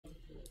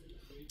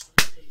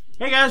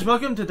Hey guys,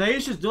 welcome to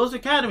Digi-Duelist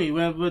Academy,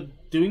 where we're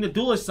doing the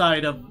duelist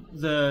side of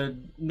the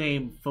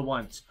name for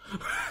once.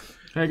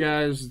 Hey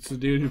guys, it's the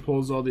dude who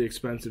pulls all the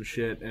expensive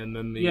shit, and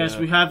then the yes,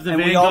 we have the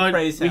Vanguard.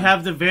 We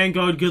have the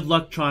Vanguard good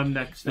luck charm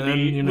next to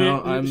me. You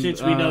know,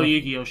 since we know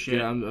Yugioh shit.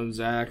 Yeah, I'm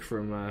Zach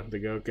from the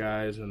Goat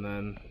Guys, and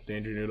then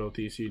Danger Noodle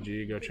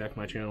TCG. Go check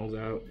my channels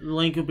out. The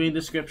link will be in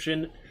the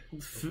description.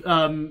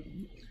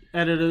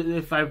 Editor,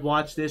 if I've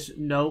watched this,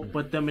 no,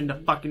 put them in the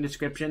fucking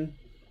description.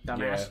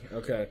 Dumbass. Yeah,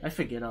 okay. I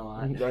forget a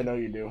lot. I know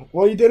you do.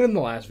 Well, you did in the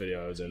last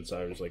video I was in, so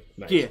I was like,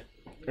 nice. Yeah.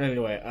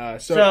 Anyway,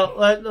 so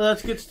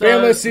let's get started.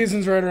 Banlist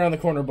season's right around the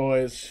corner,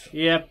 boys.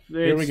 Yep.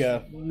 Here we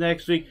go.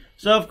 Next week.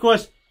 So, of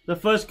course, the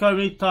first card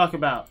we need to talk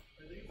about.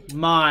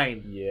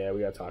 Mine. Yeah, we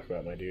gotta talk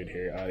about my dude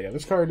here. Yeah,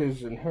 this card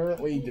is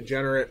inherently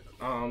degenerate.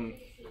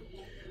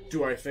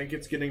 Do I think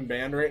it's getting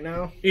banned right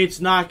now?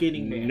 It's not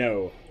getting banned.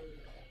 No.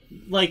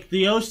 Like,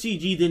 the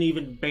OCG didn't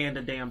even ban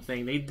the damn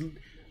thing.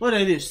 What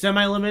did they do?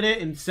 Semi-limit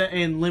it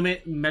and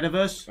limit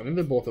Metaverse? I think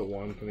they're both at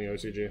 1 from the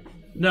OCG.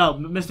 No,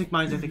 Mystic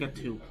Minds I think at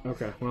 2.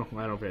 Okay, well,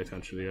 I don't pay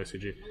attention to the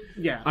OCG.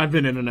 Yeah. I've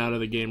been in and out of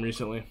the game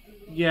recently.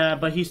 Yeah,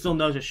 but he still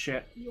knows his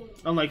shit.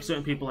 Unlike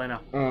certain people I know.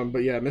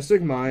 But yeah,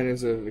 Mystic Mind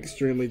is an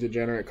extremely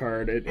degenerate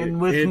card. It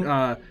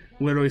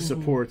literally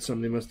supports some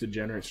of the most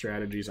degenerate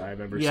strategies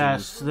I've ever seen.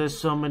 Yes, there's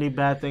so many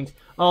bad things.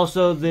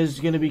 Also, there's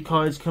going to be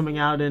cards coming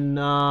out in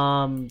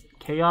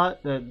Chaos.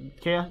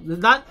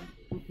 Not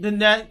the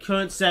net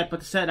current set,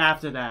 but the set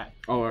after that.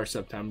 Oh, our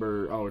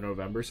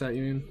November set,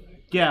 you mean?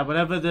 Yeah,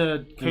 whatever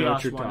the Chaos one is. I know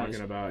what you're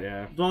talking about,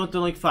 yeah. The one with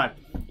the Link 5.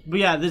 But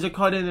yeah, there's a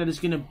card in there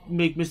that's going to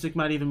make Mystic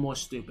Mind even more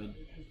stupid.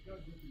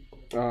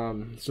 Yeah,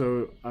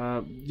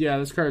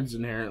 this card's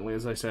inherently,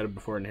 as I said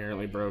before,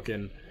 inherently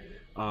broken.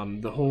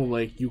 The whole,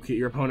 like,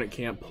 your opponent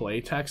can't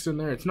play text in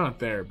there, it's not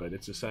there, but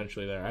it's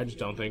essentially there. I just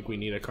don't think we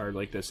need a card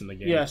like this in the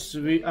game. Yes,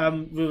 we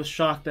were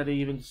shocked that it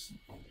even...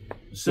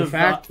 The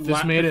fact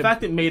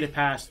it made it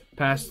past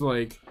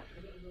like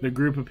the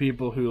group of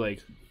people who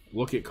like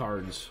look at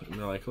cards and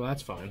they're like, well,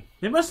 that's fine.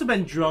 They must have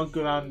been drunk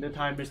around the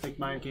time Mystic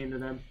Mind came to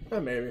them.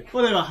 Maybe.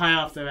 Well, they were high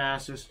off their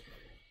asses.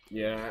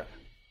 Yeah.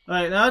 All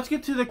right, now let's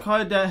get to the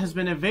card that has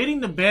been evading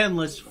the ban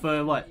list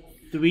for what,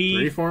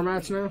 3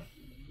 formats now?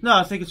 No,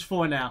 I think it's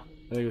 4 now.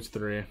 I think it's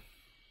 3.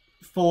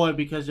 4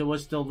 because it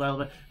was still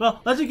relevant. Well,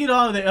 let's get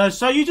on with it.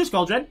 So you just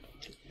called, Red.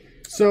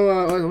 So,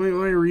 let me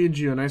read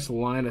you a nice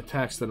line of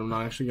text that I'm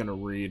not actually going to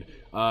read.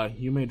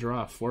 You may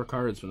draw 4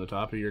 cards from the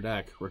top of your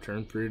deck.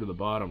 Return 3 to the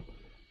bottom.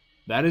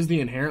 That is the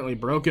inherently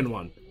broken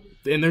one.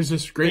 And there's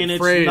this great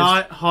phrase. It's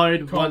not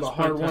hard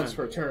once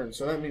per turn.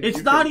 So that means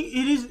it's not.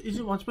 Is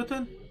it once per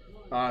turn?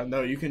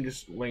 No, you can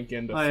just link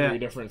into 3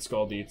 different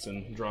Skull Deets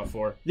and draw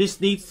 4.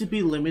 This needs to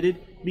be limited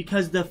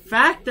because the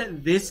fact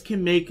that this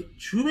can make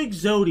True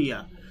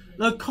Exodia,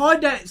 the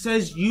card that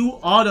says you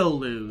auto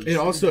lose,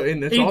 into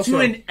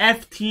an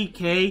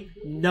FTK,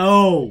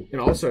 no.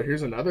 And also,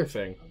 here's another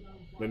thing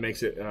that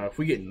makes it. If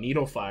we get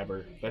Needle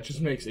Fiber, that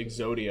just makes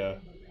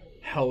Exodia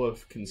hella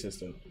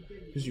consistent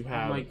because you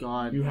have. Oh my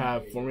god! You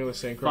have Formula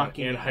Synchron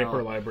and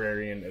Hyper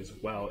Librarian as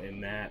well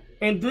in that.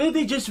 And did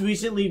they just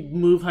recently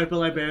move Hyper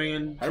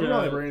Librarian? Hyper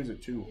Librarian's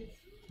at 2.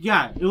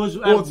 Yeah, it was.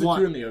 Well, it's at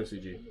 2 in the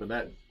OCG, but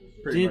that.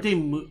 Didn't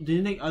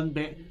they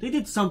unban? They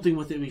did something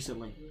with it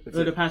recently.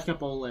 Or the past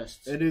couple of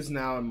lists. It is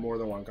now in more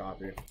than 1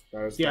 copy.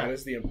 That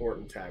is the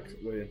important text,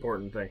 the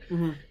important thing.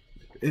 Mm-hmm.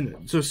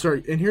 And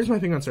here's my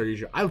thing on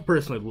Yugioh. I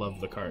personally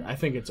love the card. I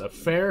think it's a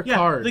fair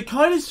card. The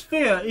card is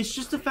fair. It's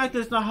just the fact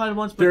that it's not hard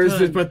once per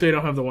turn. But they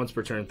don't have the once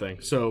per turn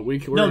thing. So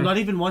not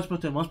even once per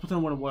turn. Once per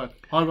turn wouldn't work.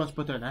 Hard once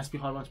per turn. It has to be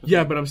hard once per turn.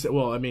 Yeah, but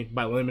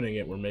by limiting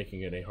it, we're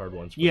making it a hard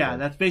once per turn. Yeah,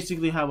 that's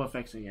basically how we're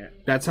fixing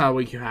it. That's how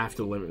we have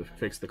to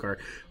fix the card.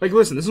 Like,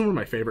 listen, this is one of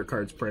my favorite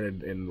cards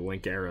printed in the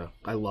Link era.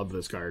 I love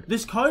this card.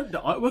 This card, the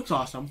artwork's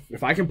awesome.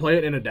 If I can play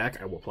it in a deck,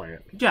 I will play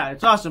it. Yeah,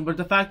 it's awesome. But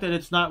the fact that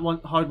it's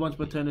not hard once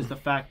per turn is the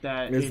fact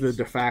that it's the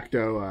de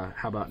facto.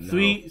 How about no?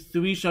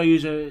 3 shell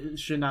user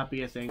should not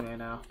be a thing right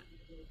now.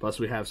 Plus,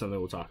 we have something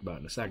we'll talk about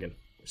in a second.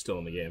 Still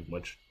in the game,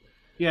 which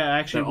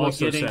actually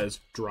also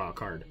says draw a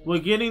card. We're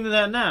getting to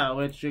that now,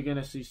 which you're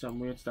gonna see some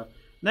weird stuff.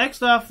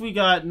 Next off, we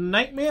got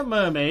Nightmare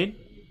Mermaid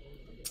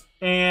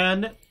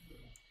and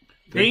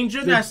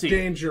Danger Nessie.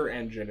 Danger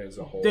Engine as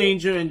a whole.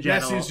 Danger in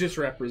general. Nessie's just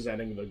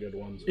representing the good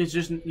ones. It's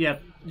just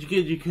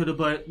we could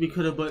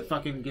have put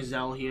fucking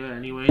Gazelle here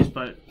anyways,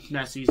 but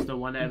Nessie's the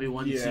one that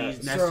everyone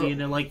sees Nessie and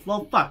they're like,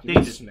 well, fuck,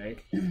 Danger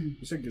Snake. You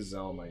said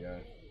Gazelle, my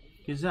guy.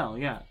 Gazelle,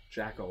 yeah.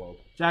 Jackalope.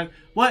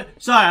 What?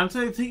 Sorry, I'm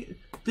saying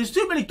there's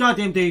too many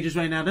goddamn dangers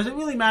right now. Does it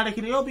really matter?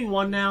 Can they all be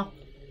one now,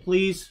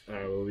 please?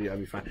 Oh, yeah, I'll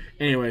be fine.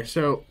 Anyway,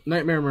 so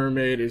Nightmare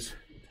Mermaid is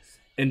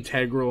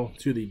integral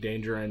to the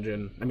Danger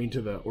Engine. I mean,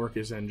 to the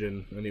Orcus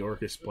engine and the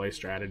Orcus play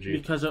strategy.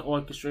 Because of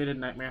Orchestrated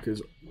Nightmare.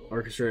 Because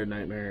Orchestrated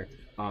Nightmare.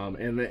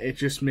 And it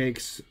just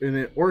makes... And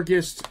then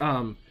Orcus...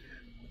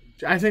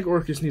 I think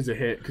Orcus needs a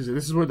hit, because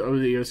this is what the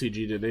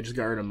OCG did. They just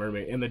got rid of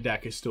Mermaid, and the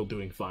deck is still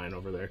doing fine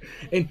over there.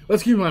 And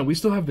let's keep in mind, we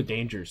still have the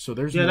Dangers, so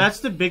there's that's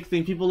the big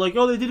thing. People are like,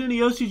 oh, they did it in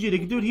the OCG, they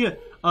can do it here.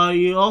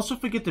 You also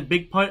forget the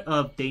big part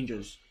of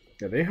Dangers.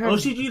 Yeah, they have.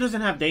 OCG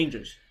doesn't have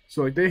dangers.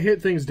 So like they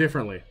hit things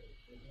differently.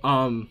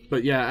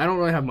 But yeah, I don't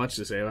really have much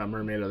to say about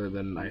Mermaid other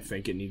than I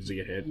think it needs to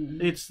get hit.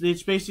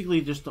 It's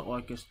basically just the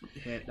Orcus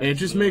hit. It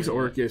just makes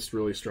Orcus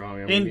really strong.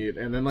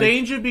 And then like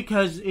danger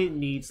because it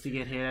needs to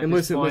get hit. And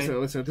listen.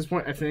 At this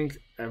point, I think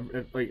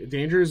like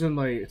danger is in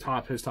like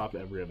has topped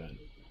every event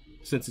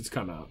since it's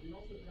come out,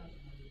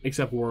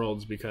 except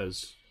Worlds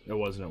because it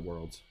wasn't at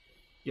Worlds.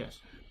 Yes,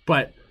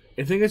 but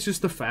I think it's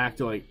just the fact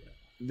like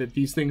that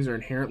these things are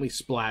inherently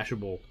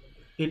splashable.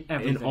 In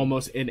everything. In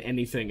almost in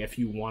anything, if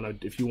you want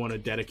to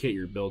dedicate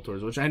your build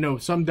towards, which I know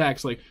some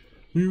decks like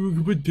you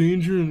could put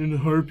danger in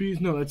harpies.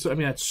 No,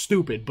 that's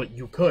stupid, but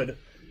you could.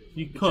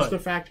 Just the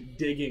fact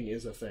digging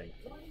is a thing.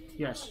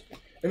 Yes.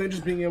 And then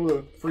just being able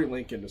to free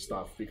link into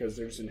stuff because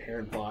there's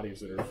inherent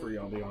bodies that are free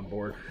on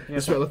board.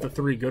 That's why I left the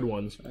 3 good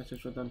ones. That's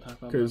just what I'm talking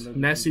about. Because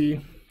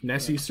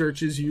Nessie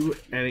searches you,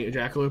 any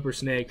Jackalope or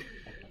Snake,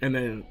 and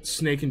then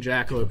Snake and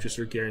Jackalope just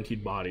are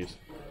guaranteed bodies.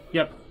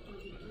 Yep.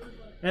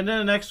 And then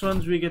the next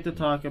ones we get to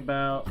talk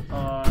about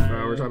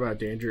are... we're talking about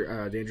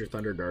Danger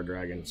Thunder Guard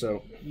Dragon.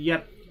 So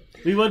yep,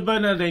 we would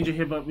put no danger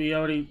here, but we've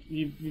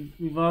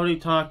already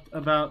talked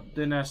about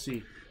the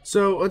Nessie.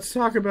 So let's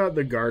talk about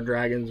the Guard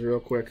Dragons real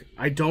quick.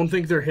 I don't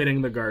think they're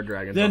hitting the Guard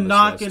Dragons. They're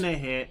not gonna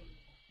hit.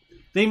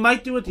 They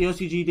might do what the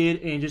OCG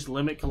did and just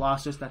limit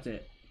Colossus. That's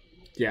it.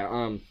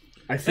 Yeah.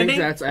 I think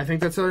that's how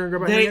they're gonna go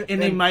about it. And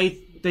they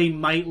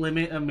might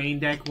limit a main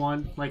deck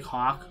one like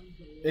Hawk.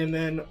 And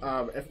then,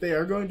 if they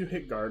are going to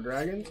hit Guard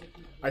Dragons,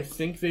 I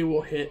think they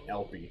will hit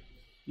LP.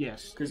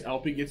 Yes. Because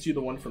LP gets you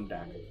the one from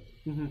deck.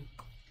 Mm-hmm.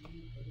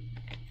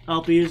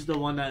 LP is the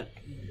one that...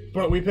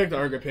 But we picked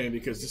Argapane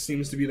because this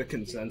seems to be the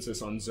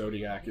consensus on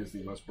Zodiac is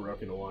the most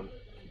broken one.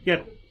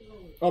 Yep.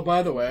 Oh,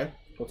 by the way,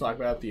 we'll talk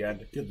about at the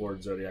end. Good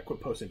Lord, Zodiac. Quit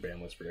posting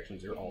Banlist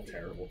predictions. They're all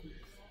terrible.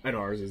 I know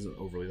ours isn't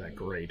overly that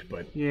great,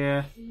 but...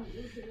 Yeah.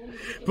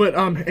 But,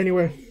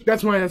 anyway,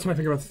 that's my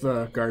thing about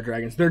the Guard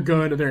Dragons. They're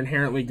good. They're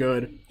inherently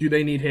good. Do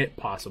they need hit?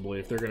 Possibly.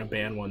 If they're going to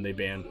ban one, they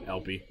ban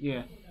LP.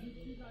 Yeah.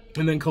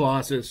 And then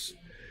Colossus.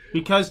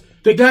 Because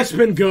the deck's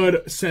been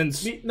good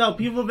since... No,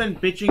 people have been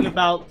bitching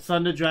about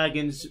Thunder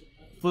Dragons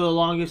for the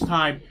longest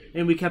time,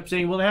 and we kept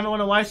saying, well, they haven't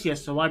won a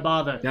YCS, so why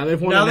bother? Now they've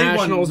won the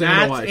Nationals and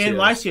a YCS. And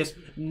YCS.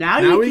 Now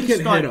you can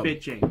start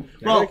bitching.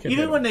 Well,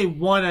 even when they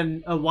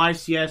won a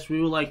YCS,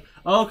 we were like,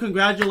 oh,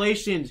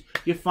 congratulations.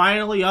 You're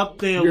finally up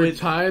there You're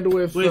tied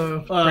with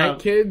Frank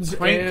Kids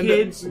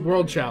and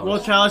World Chalice.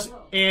 World Chalice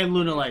and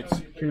Lunar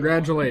Lights.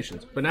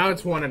 Congratulations. But now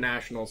it's won a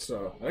Nationals,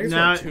 so I think it's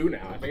won 2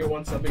 now. I think it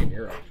won something in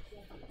Europe.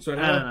 So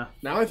now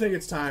I think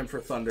it's time for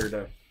Thunder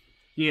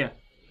to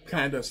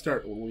kind of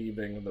start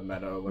leaving the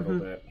meta a little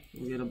bit.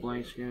 We get a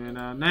blank screen.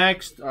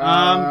 Next,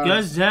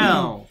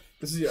 Gazelle.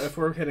 This is if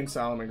we're hitting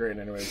Salamangreat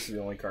anyway. This is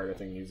the only card I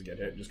think needs to get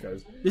hit, just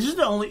because. This is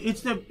the only.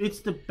 It's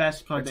the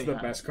best card. It's the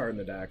best card in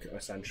the deck,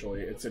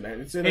 essentially. It's an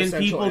and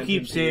people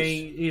keep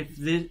saying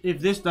if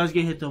this does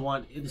get hit to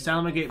 1, the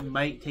Salamangreat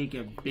might take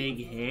a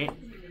big hit.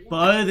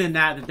 But other than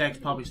that, the deck's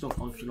probably still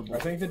functionable. I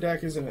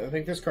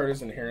think this card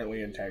is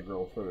inherently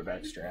integral for the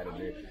deck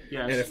strategy.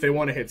 Yes. And if they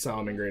want to hit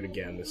Salamangreat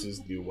again, this is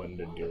the one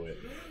to do it.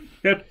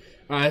 Yep.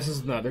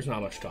 There's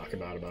not much to talk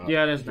about.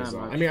 Yeah, there's not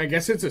much. I mean, I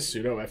guess it's a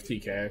pseudo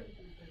FTK.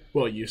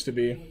 Well, it used to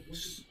be.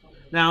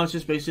 Now it's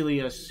just basically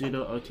a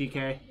pseudo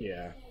OTK.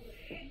 Yeah.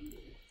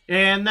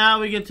 And now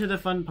we get to the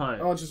fun part.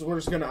 This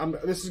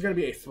is gonna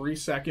be a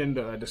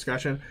 3-second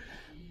discussion.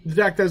 The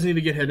deck doesn't need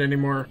to get hit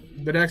anymore.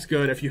 The deck's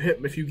good. If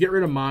you get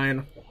rid of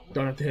mine,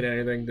 don't have to hit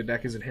anything. The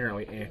deck is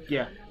inherently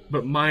Yeah.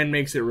 But mine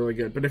makes it really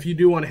good. But if you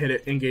do want to hit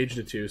it, engage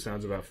to 2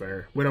 sounds about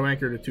fair. Widow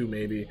Anchor to 2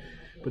 maybe,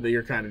 but then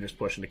you're kind of just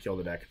pushing to kill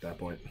the deck at that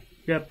point.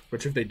 Yep.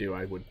 Which if they do,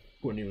 I wouldn't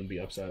even be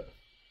upset.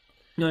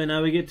 No,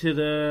 now we get to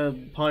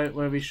the part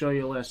where we show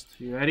you a list.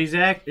 You ready,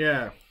 Zach?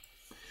 Yeah.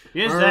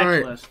 Here's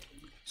Zach's list.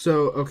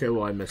 So, okay,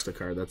 well, I missed a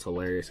card. That's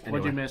hilarious. Anyway,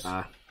 what'd you miss?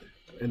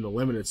 In the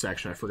limited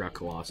section, I forgot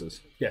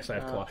Colossus. Yes, I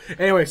have Colossus.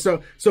 Anyway,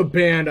 so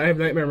banned. I have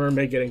Nightmare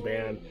Mermaid getting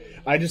banned.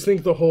 I just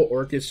think the whole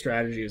Orcus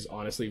strategy is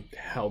honestly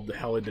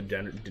hella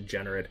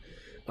degenerate.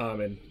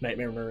 And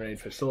Nightmare Mermaid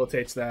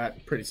facilitates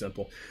that. Pretty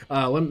simple.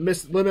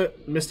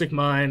 Limit Mystic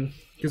Mine,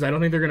 because I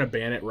don't think they're going to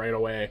ban it right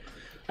away.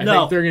 I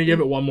think they're going to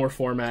give it one more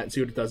format and see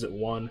what it does at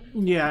 1.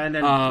 Yeah, and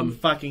then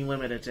fucking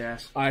limit its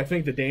ass. I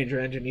think the Danger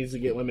Engine needs to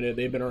get limited.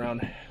 They've been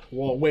around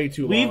way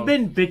too long. We've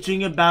been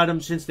bitching about them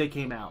since they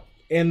came out.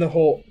 And the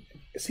whole...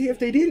 See, if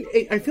they didn't...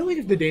 I feel like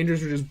if the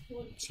Dangers were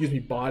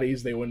just,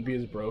 bodies, they wouldn't be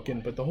as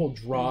broken. But the whole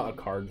draw a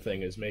card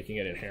thing is making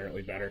it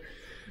inherently better.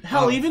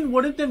 Hell, even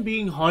wouldn't them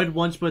being hard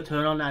once per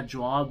turn on that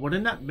draw,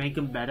 wouldn't that make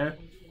them better?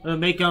 Or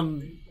make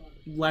them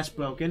less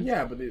broken?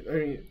 Yeah, but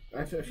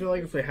I feel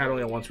like if they had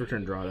only a once per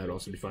turn draw, that'd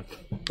also be fun.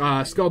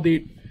 Skull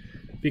Deep,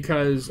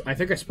 because I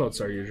think I spelled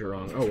Saryuja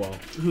wrong. Oh well.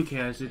 Who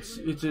cares?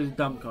 It's a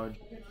dumb card.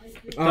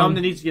 Dumb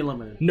that needs to get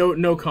limited.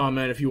 No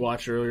comment. If you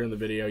watched earlier in the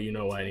video, you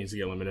know why it needs to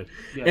get limited.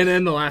 Yes. And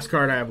then the last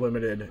card I have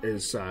limited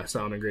is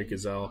Salamangreat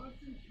Gazelle.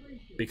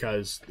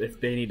 Because if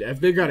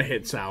they've got to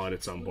hit Salad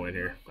at some point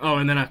here. Oh,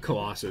 and then a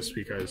Colossus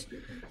because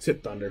it's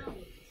hit Thunder.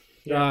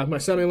 My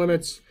semi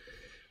limits.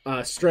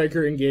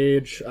 Striker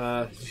engage.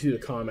 You see the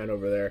comment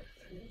over there.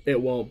 It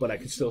won't, but I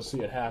can still see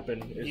it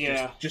happen.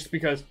 It's just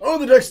because,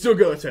 the deck's still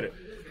good, let's hit it.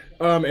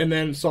 And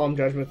then Solemn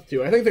Judgment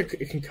 2. I think that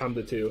it can come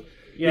to 2.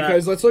 Yeah.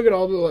 Because let's look at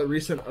all the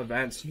recent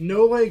events.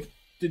 No,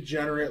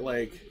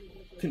 degenerate,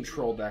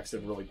 control decks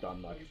have really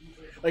done much.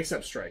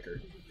 Except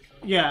Striker.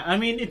 Yeah, I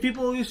mean, if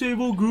people always say,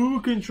 well, Guru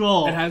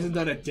control. It hasn't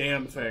done a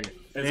damn thing.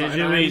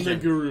 I'm the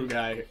Guru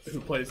guy who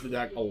plays the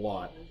deck a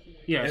lot.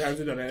 Yes. It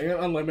hasn't done anything.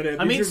 Unlimited.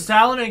 I mean,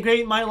 Salad and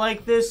Great might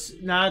like this.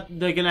 They're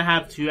going to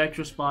have 2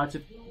 extra spots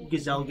if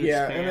Gazelle gets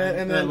spammed.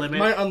 And then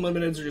my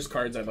Unlimiteds are just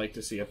cards I'd like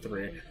to see at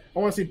 3. I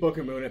want to see Book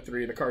of Moon at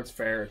 3. The card's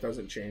fair. It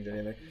doesn't change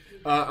anything.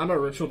 I'm a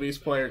Ritual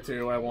Beast player,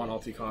 too. I want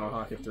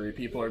Ulti-Conahawk at 3.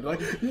 People are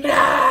like,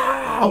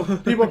 no!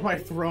 People are probably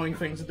throwing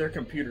things at their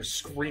computer,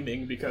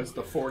 screaming because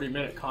the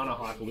 40-minute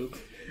Conahawk loop.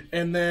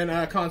 And then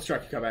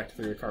Construct can come back to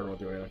 3. The card won't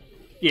do anything.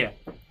 Yeah.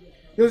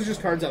 Those are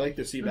just cards I like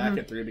to see back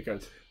at 3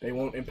 because they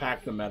won't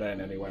impact the meta in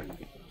any way.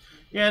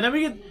 Yeah, then we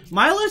get...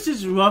 My list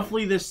is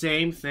roughly the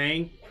same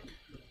thing.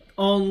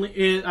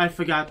 Only... I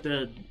forgot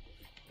the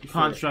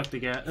Construct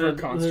again.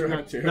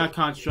 Construct, too. Not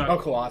Construct. Oh,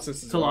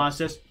 Colossus.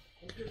 Colossus.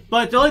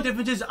 But the only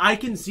difference is I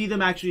can see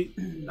them actually...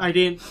 I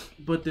didn't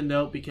put the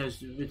note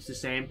because it's the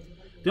same.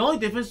 The only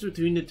difference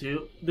between the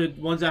two, the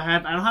ones I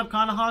have... I don't have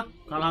Conahawk.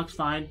 Conahawk's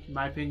fine, in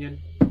my opinion.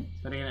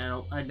 But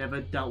again, I never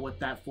dealt with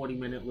that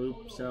 40-minute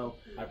loop, so...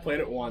 I played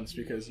it once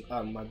because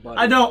my buddy...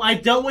 I know, I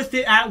dealt with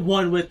it at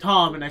 1 with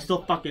Tom, and I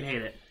still fucking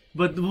hate it.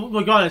 But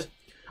regardless,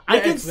 I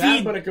can see...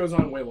 That, but it goes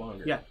on way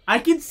longer. Yeah, I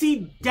can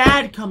see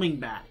Dad coming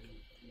back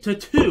to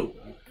 2,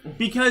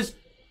 because...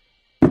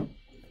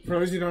 For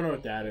those who don't know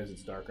what Dad is,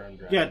 it's Dark Arm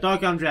Dragon. Yeah,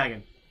 Dark Arm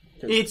Dragon.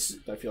 It's...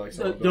 I feel like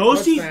the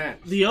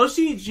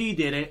OCG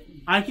did it.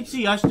 I can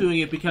see us doing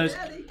it because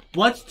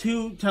what's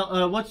 2 Dark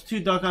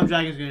Arm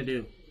Dragons going to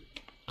do?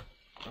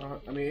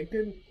 I mean,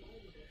 it'd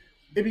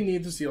be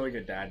neat to see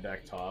a Dad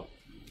deck top.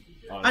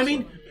 Honestly. I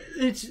mean,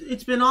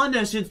 it's been on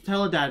there since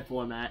Teledad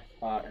format.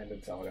 And the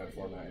Teledad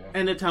format, yeah.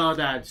 And the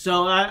Teledad,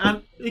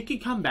 so it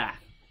could come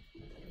back.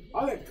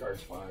 I think the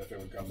card's fine if it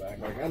would come back.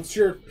 I'm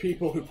sure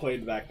people who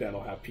played back then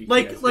will have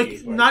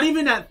PTSD. Not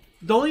even at.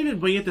 Don't even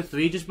bring it to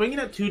 3. Just bring it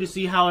at 2 to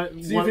see how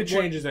it. See if it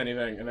changes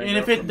anything. And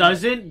if it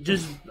doesn't,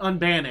 just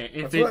unban it.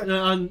 If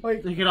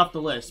take it off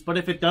the list. But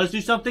if it does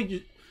do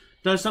something.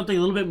 Does something a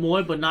little bit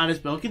more, but not as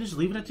broken, just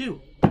leave it at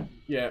 2.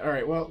 Yeah,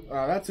 alright, well,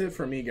 that's it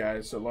for me,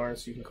 guys. So,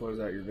 Lawrence, you can close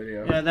out your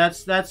video. Yeah,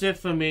 that's it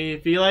for me.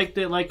 If you liked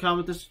it, like,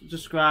 comment,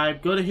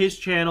 subscribe. Go to his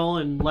channel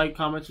and like,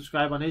 comment,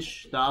 subscribe on his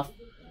stuff.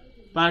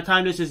 By the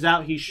time this is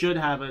out, he should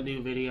have a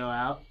new video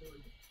out.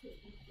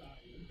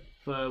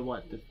 For,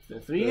 what, the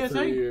 3-year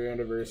thing? 3-year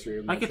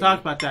anniversary. I can talk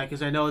about that,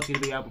 because I know it's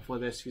going to be out before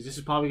this, because this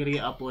is probably going to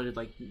get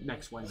uploaded,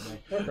 next Wednesday.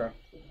 Okay.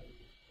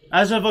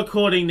 As of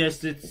recording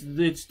this, it's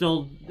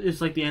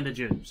like the end of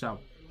June, so.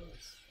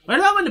 Right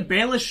about when the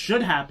Banlist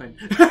should happen.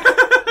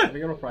 I think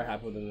it'll probably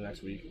happen within the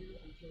next week.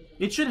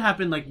 It should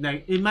happen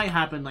it might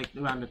happen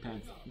around the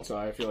 10th. So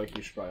I feel like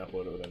you should probably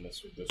upload it within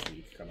this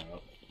week coming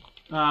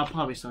out.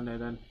 Probably Sunday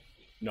then.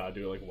 No, I'll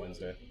do it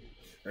Wednesday.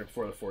 Right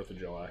before the 4th of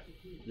July.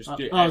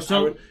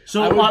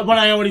 What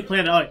I already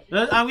planned. Alright,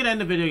 I'm gonna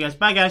end the video, guys.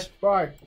 Bye, guys. Bye.